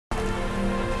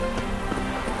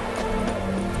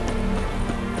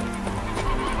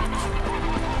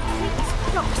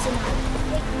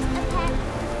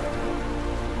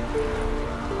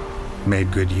made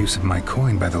good use of my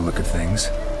coin by the look of things.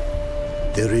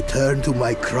 The return to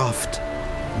my craft.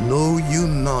 Know you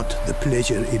not the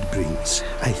pleasure it brings.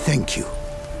 I thank you.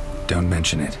 Don't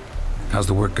mention it. How's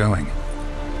the work going?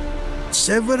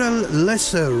 Several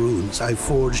lesser runes I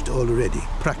forged already.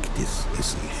 Practice, you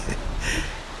see.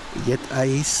 Yet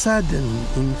I sadden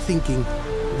in thinking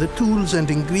the tools and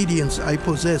ingredients I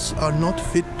possess are not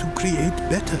fit to create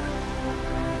better.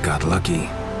 Got lucky.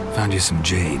 Found you some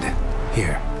jade.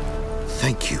 Here.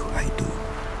 Thank you, I do.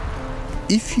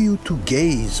 If you to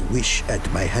gaze wish at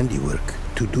my handiwork,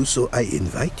 to do so I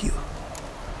invite you.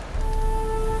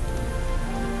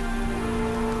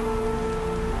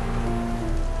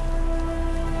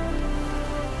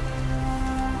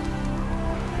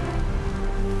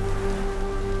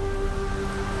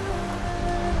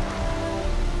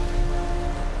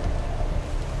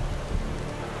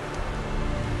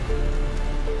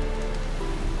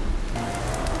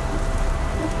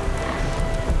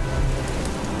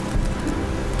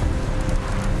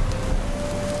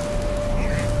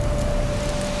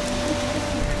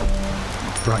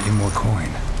 Brought you more coin.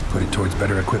 Put it towards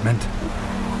better equipment?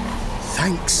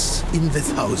 Thanks in the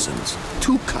thousands.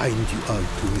 Too kind you are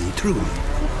to me, truly.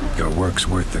 Your work's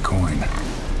worth the coin.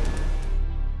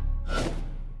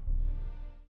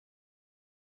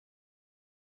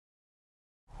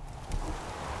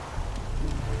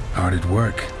 Hard at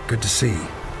work. Good to see.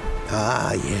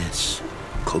 Ah, yes.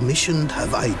 Commissioned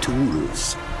have I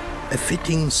tools. A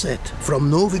fitting set from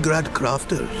Novigrad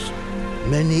crafters.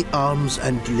 Many arms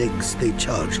and legs they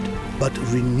charged, but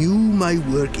renew my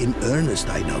work in earnest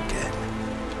I now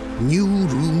can. New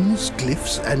runes,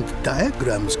 glyphs, and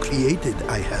diagrams created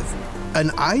I have.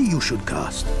 An eye you should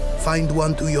cast. Find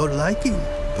one to your liking,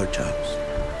 perchance.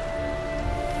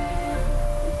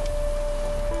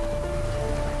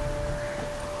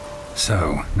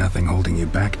 So, nothing holding you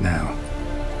back now?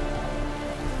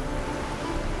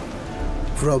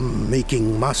 From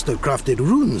making master-crafted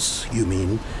runes, you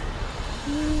mean?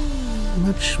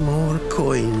 Much more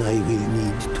coin I will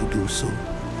need to do so,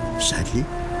 sadly.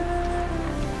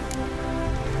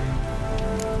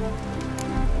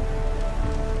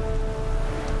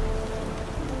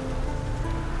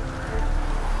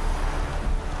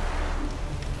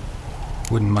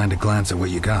 Wouldn't mind a glance at what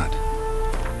you got.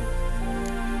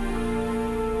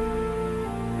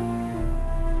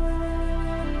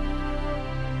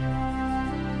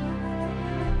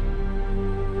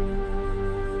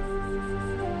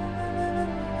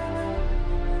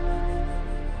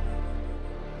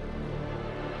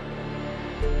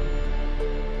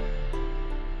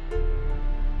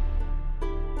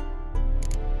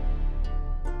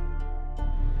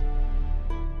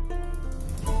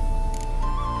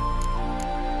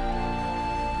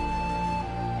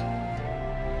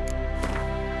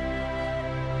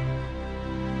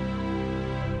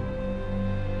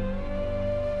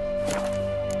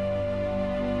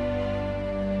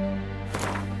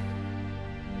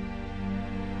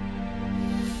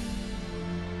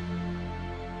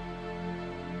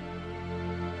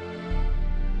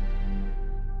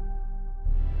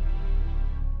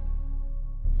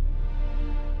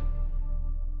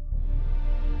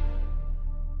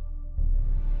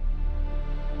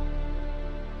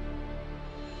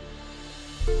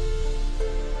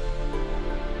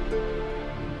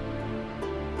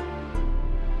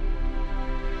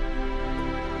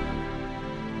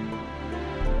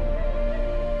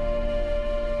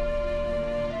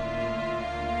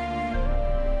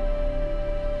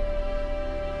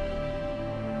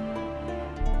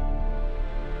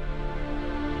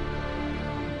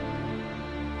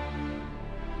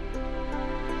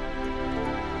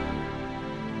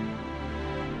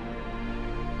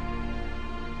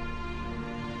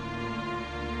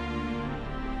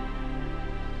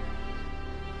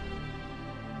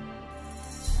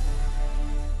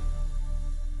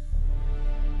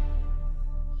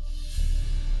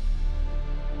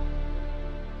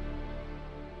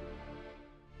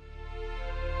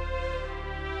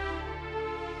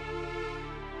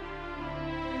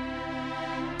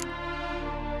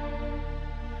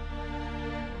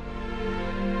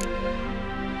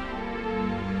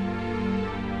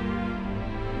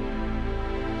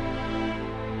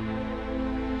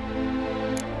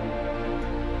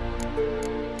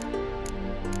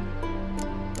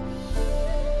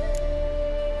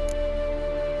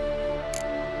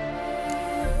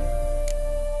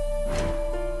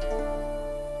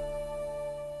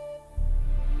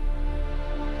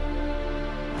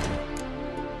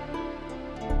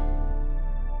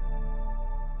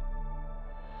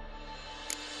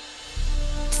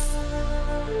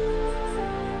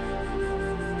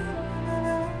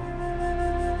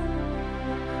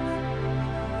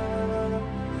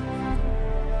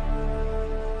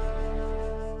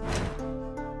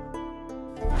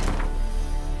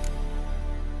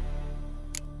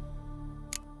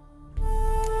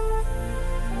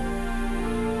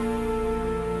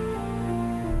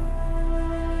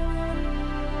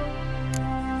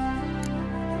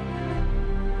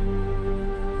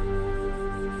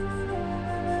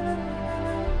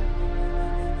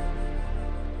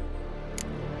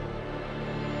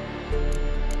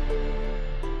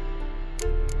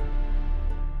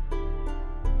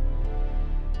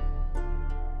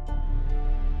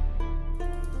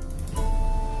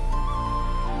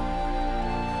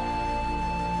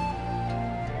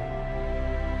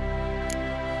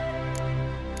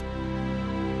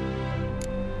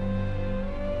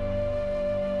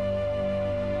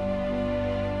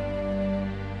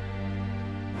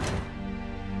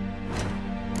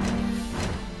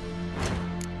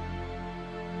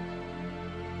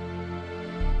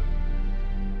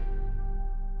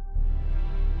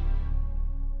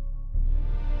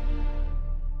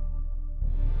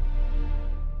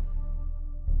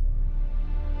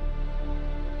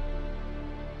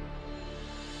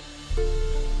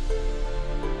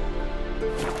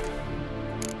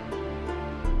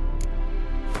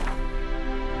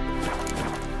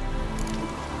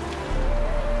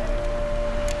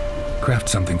 Craft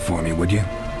something for me, would you?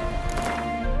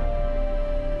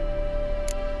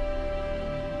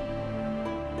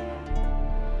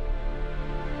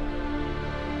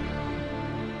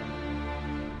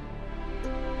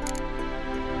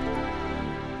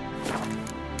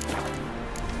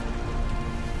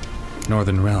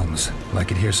 Northern Realms.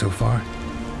 Like it here so far?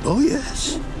 Oh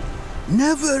yes.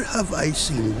 Never have I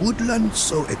seen woodlands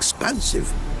so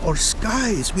expansive, or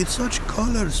skies with such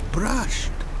colors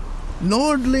brushed.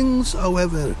 Nordlings,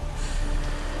 however,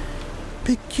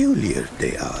 peculiar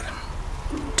they are.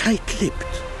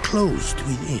 Tight-lipped, closed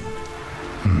within.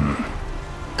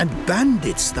 And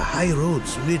bandits the high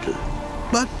road's riddle.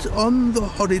 But on the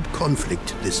horrid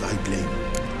conflict this I blame.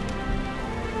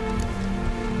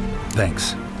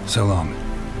 Thanks. So long.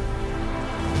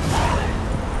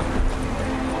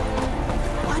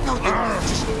 Why don't you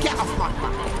just get off my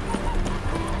back?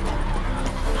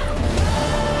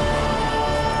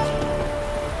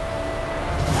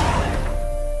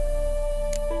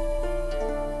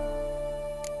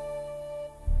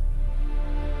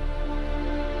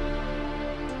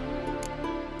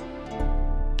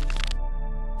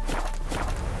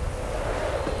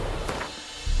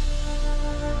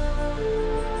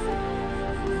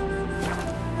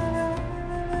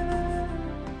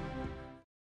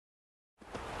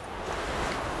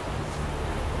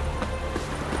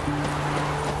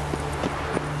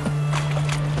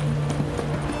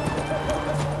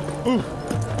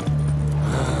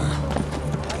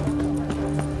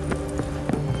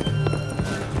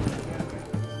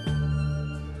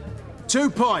 Two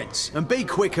points, and be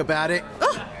quick about it.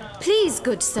 Please,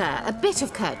 good sir, a bit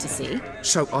of courtesy.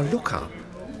 So I look up,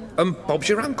 and Bob's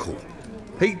your uncle.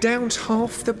 He downs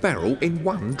half the barrel in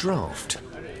one draught.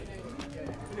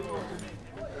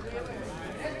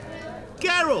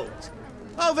 Geralt!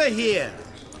 Over here!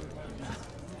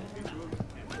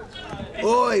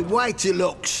 Oi, wait your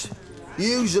looks.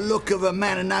 Use the look of a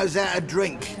man who knows how to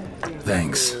drink.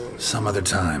 Thanks. Some other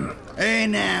time. Hey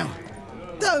now,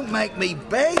 don't make me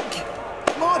beg.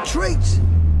 My treat.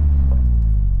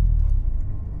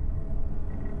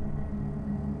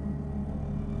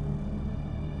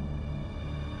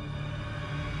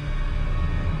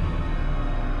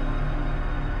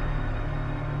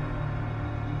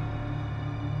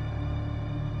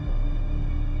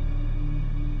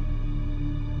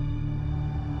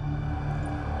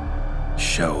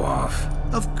 Show off.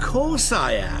 Of course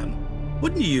I am.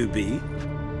 Wouldn't you be?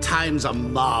 Time's a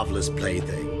marvelous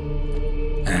plaything.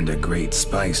 And a great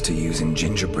spice to use in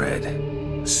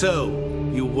gingerbread.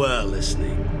 So, you were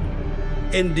listening.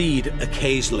 Indeed,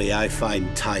 occasionally I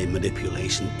find time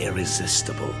manipulation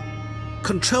irresistible.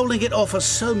 Controlling it offers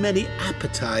so many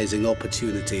appetizing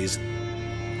opportunities.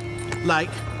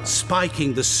 Like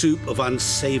spiking the soup of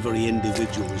unsavory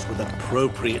individuals with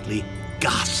appropriately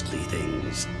ghastly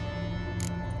things.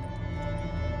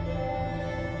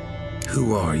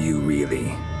 Who are you,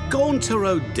 really? Gaunter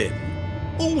O'Dim,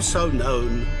 also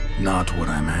known... Not what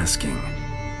I'm asking.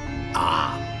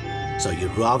 Ah, so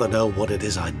you'd rather know what it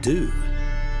is I do.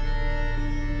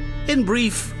 In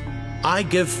brief, I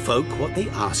give folk what they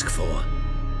ask for.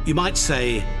 You might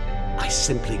say, I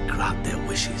simply grant their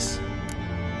wishes.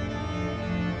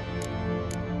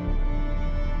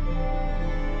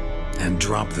 And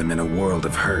drop them in a world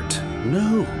of hurt.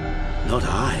 No, not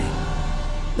I.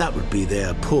 That would be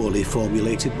their poorly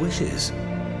formulated wishes.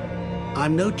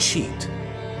 I'm no cheat.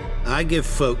 I give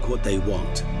folk what they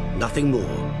want, nothing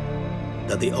more.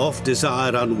 That they oft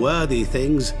desire unworthy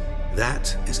things,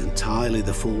 that is entirely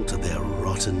the fault of their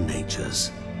rotten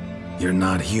natures. You're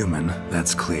not human,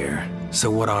 that's clear. So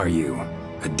what are you?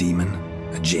 A demon?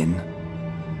 A djinn?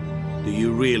 Do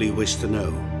you really wish to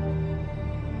know?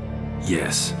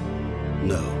 Yes.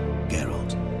 No,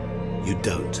 Geralt. You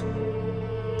don't.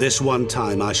 This one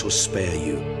time I shall spare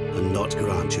you and not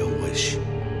grant your wish.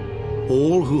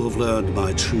 All who have learned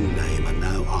my true name are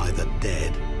now either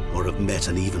dead or have met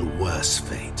an even worse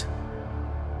fate.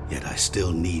 Yet I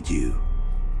still need you.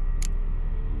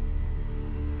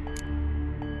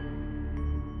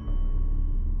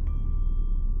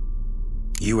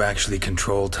 You actually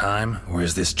control time, or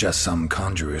is this just some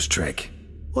conjurer's trick?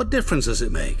 What difference does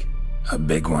it make? A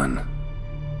big one.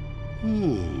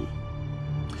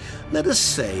 Let us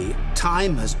say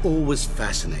time has always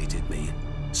fascinated me,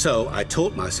 so I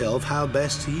taught myself how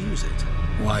best to use it.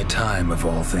 Why time, of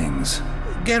all things?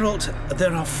 Geralt,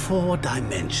 there are 4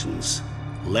 dimensions.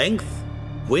 Length,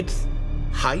 width,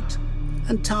 height,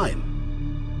 and time.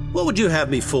 What would you have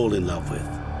me fall in love with?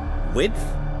 Width?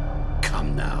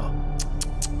 Come now.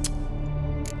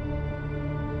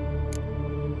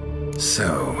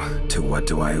 So, to what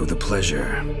do I owe the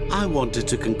pleasure? I wanted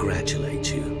to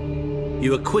congratulate you.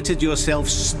 You acquitted yourself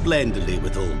splendidly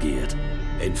with Olgierd.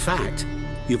 In fact,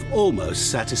 you've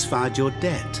almost satisfied your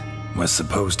debt. Was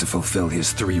supposed to fulfill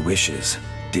his 3 wishes.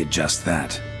 Did just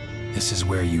that. This is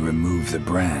where you remove the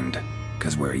brand,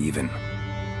 'cause we're even.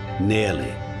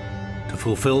 Nearly. To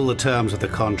fulfill the terms of the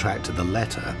contract to the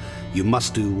letter, you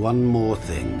must do one more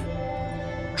thing.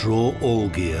 Draw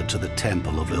Olgierd to the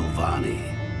Temple of Ilvani.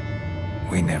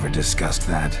 We never discussed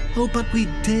that. Oh, but we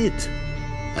did.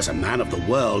 As a man of the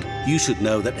world, you should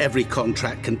know that every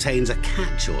contract contains a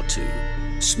catch or two.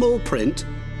 Small print,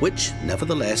 which,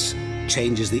 nevertheless,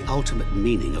 changes the ultimate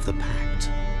meaning of the pact.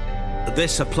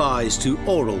 This applies to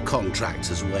oral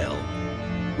contracts as well.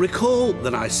 Recall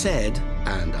that I said,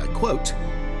 and I quote,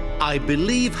 "I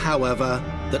believe, however,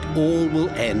 that all will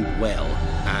end well,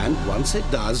 and once it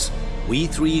does, we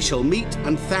 3 shall meet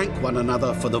and thank one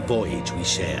another for the voyage we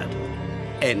shared."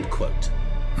 End quote.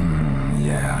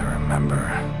 Yeah, I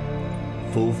remember.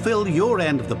 Fulfill your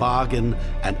end of the bargain,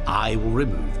 and I will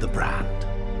remove the brand.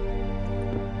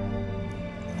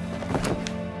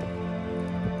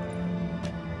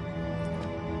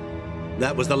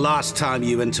 That was the last time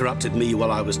you interrupted me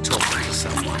while I was talking to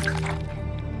someone.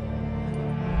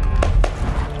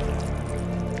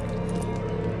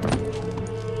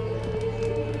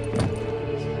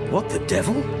 What the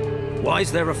devil? Why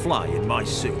is there a fly in my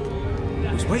soup?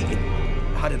 I was waiting.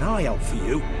 I had an eye out for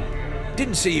you.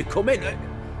 Didn't see you come in.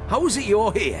 How is it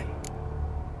you're here?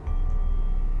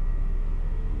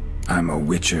 I'm a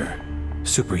witcher.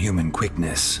 Superhuman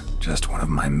quickness. Just one of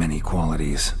my many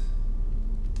qualities.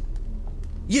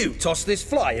 You tossed this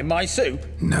fly in my soup?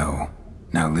 No.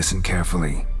 Now listen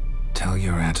carefully. Tell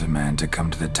your Ataman to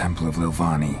come to the Temple of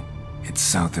Ilvani. It's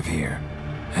south of here.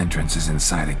 Entrance is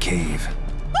inside a cave.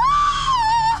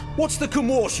 What's the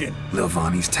commotion?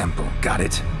 Ilvani's temple. Got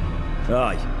it?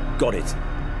 Aye, got it.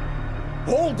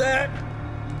 Hold there!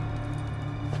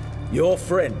 Your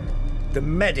friend, the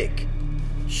medic.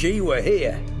 She were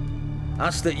here.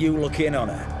 Ask that you look in on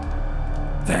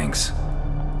her. Thanks.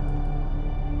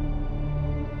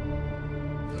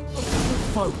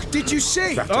 Folk, did you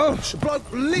see? Oh, The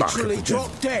bloke literally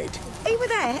dropped dead. He were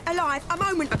there, alive, a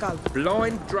moment ago.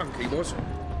 blind drunk he was.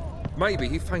 Maybe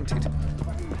he fainted.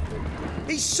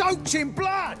 He's soaked in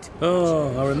blood.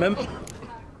 Oh, I remember.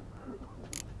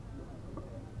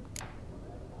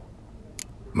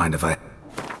 Mind if I...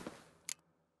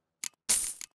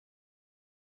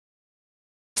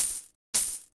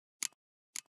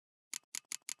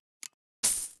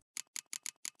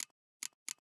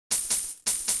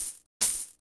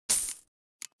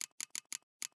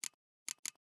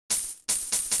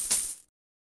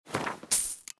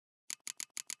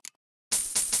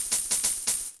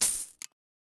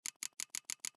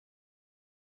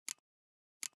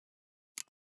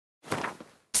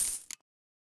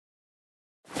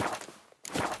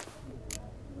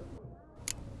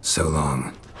 So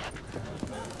long.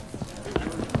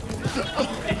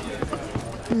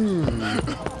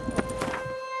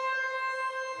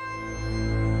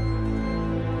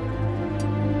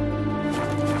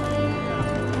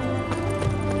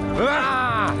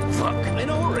 Ah! Fuck! In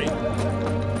a hurry.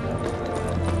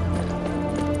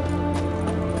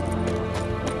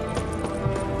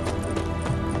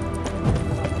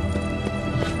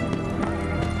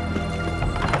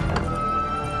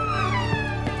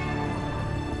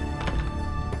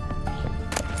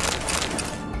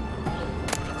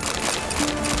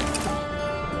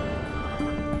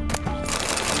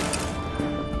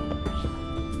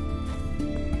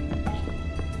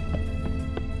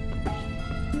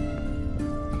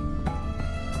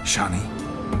 Shani?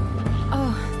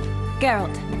 Oh,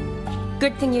 Geralt.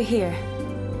 Good thing you're here.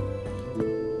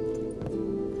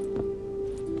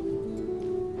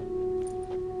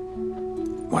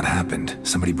 What happened?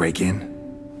 Somebody break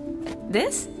in?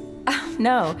 This? Oh,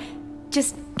 no.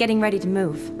 Just getting ready to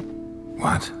move.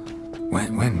 What?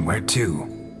 When? Where to?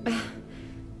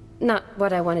 Not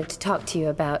what I wanted to talk to you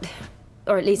about.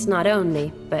 Or at least not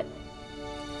only, but...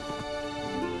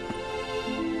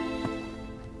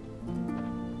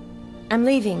 I'm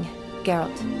leaving,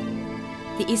 Geralt.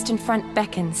 The Eastern Front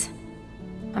beckons.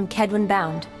 I'm Kedwin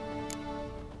bound.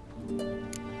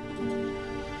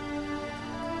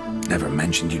 Never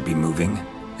mentioned you'd be moving.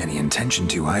 Any intention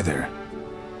to either.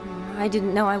 I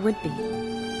didn't know I would be.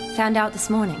 Found out this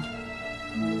morning.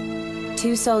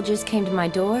 2 soldiers came to my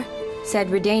door, said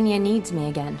Redania needs me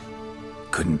again.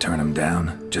 Couldn't turn him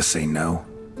down? Just say no?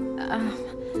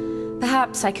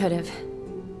 Perhaps I could have.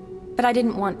 But I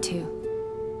didn't want to.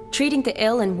 Treating the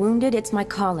ill and wounded, it's my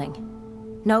calling.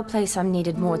 No place I'm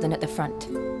needed more than at the front.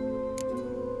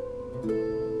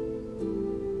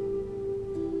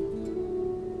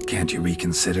 Can't you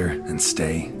reconsider and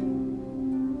stay?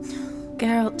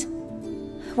 Geralt,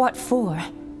 what for?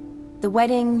 The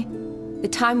wedding, the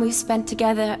time we've spent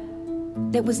together,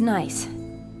 it was nice.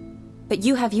 But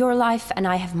you have your life and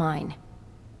I have mine.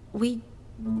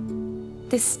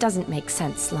 This doesn't make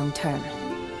sense long term.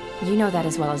 You know that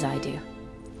as well as I do.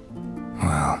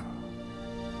 Well,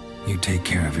 you take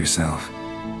care of yourself.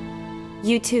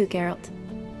 You too, Geralt.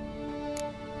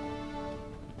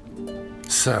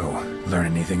 So, learn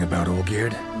anything about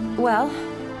Olgierd? Well,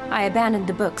 I abandoned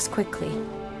the books quickly.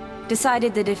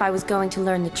 Decided that if I was going to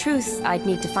learn the truth, I'd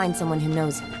need to find someone who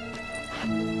knows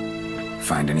him.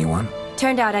 Find anyone?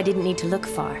 Turned out I didn't need to look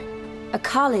far. A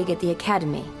colleague at the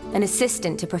Academy, an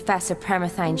assistant to Professor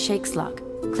Permathine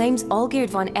Shakeslog, claims Olgierd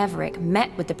von Everec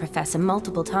met with the professor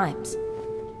multiple times.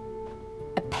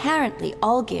 Apparently,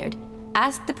 Olgierd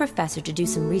asked the professor to do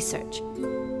some research.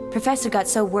 Professor got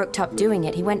so worked up doing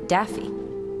it, he went daffy.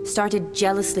 Started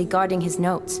jealously guarding his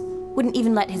notes. Wouldn't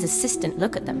even let his assistant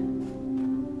look at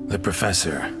them. The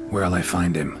professor, where'll I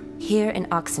find him? Here in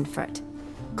Oxenfurt.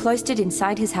 Cloistered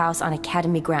inside his house on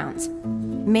Academy grounds.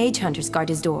 Mage hunters guard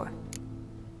his door.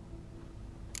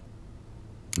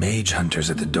 Mage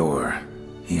hunters at the door.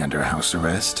 He under house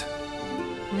arrest?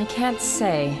 I can't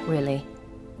say, really.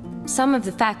 Some of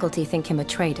the faculty think him a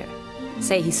traitor.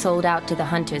 Say he sold out to the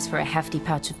hunters for a hefty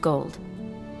pouch of gold.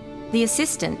 The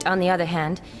assistant, on the other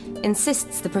hand,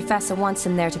 insists the professor wants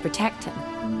him there to protect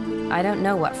him. I don't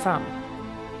know what from.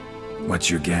 What's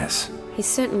your guess? He's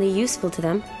certainly useful to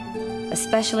them. A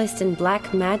specialist in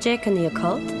black magic and the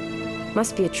occult?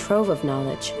 Must be a trove of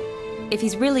knowledge. If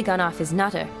he's really gone off his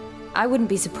nutter, I wouldn't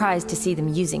be surprised to see them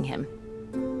using him.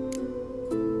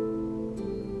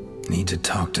 Need to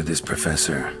talk to this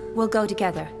professor. We'll go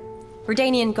together.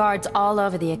 Redanian guards all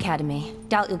over the Academy.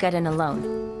 Doubt you'll get in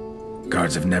alone.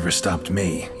 Guards have never stopped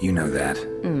me, you know that.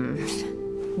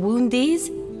 Wound these,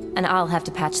 and I'll have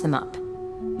to patch them up.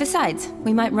 Besides,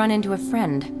 we might run into a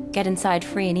friend. Get inside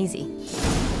free and easy.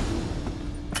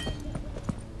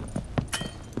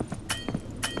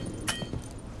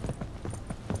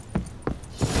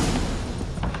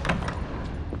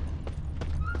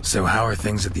 So how are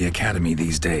things at the Academy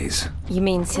these days? You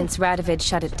mean since Radovid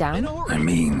shut it down? I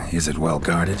mean, is it well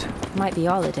guarded? Might be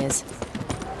all it is.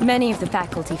 Many of the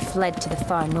faculty fled to the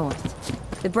far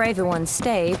north. The braver ones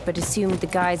stayed, but assumed the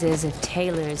guises of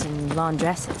tailors and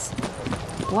laundresses.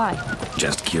 Why?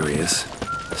 Just curious.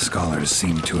 Scholars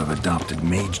seem to have adopted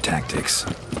mage tactics.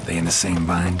 They in the same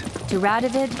bind? To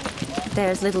Radovid,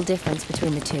 there's little difference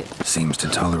between the two. Seems to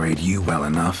tolerate you well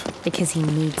enough. Because he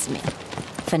needs me.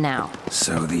 For now.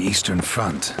 So the Eastern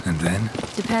Front, and then?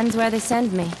 Depends where they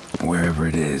send me. Wherever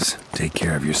it is, take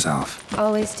care of yourself.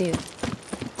 Always do.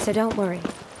 So don't worry.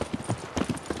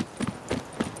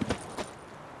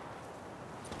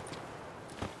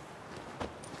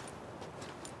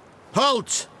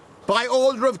 Halt! By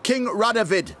order of King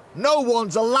Radovid, no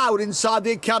one's allowed inside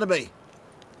the Academy.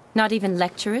 Not even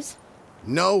lecturers?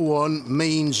 No one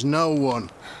means no one.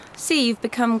 See, you've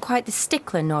become quite the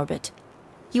stickler, Norbert.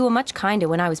 You were much kinder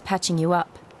when I was patching you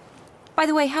up. By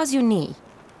the way, how's your knee?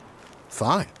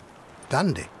 Fine.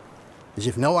 Dandy. As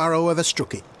if no arrow ever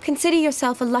struck it. Consider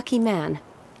yourself a lucky man.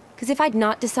 Because if I'd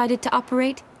not decided to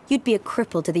operate, you'd be a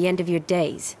cripple to the end of your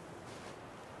days.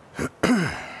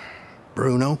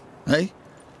 Bruno? Eh?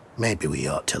 Maybe we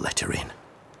ought to let her in.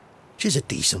 She's a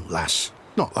decent lass.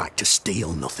 Not like to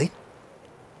steal nothing.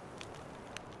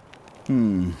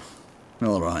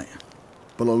 All right.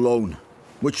 But alone,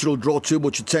 which will draw too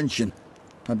much attention.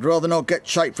 I'd rather not get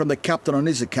shite from the captain on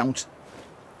his account.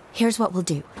 Here's what we'll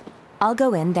do. I'll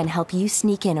go in, then help you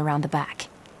sneak in around the back.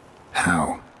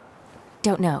 How?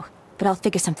 Don't know, but I'll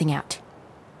figure something out.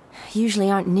 Usually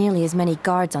aren't nearly as many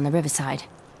guards on the riverside.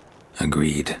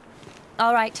 Agreed.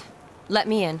 All right, let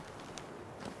me in.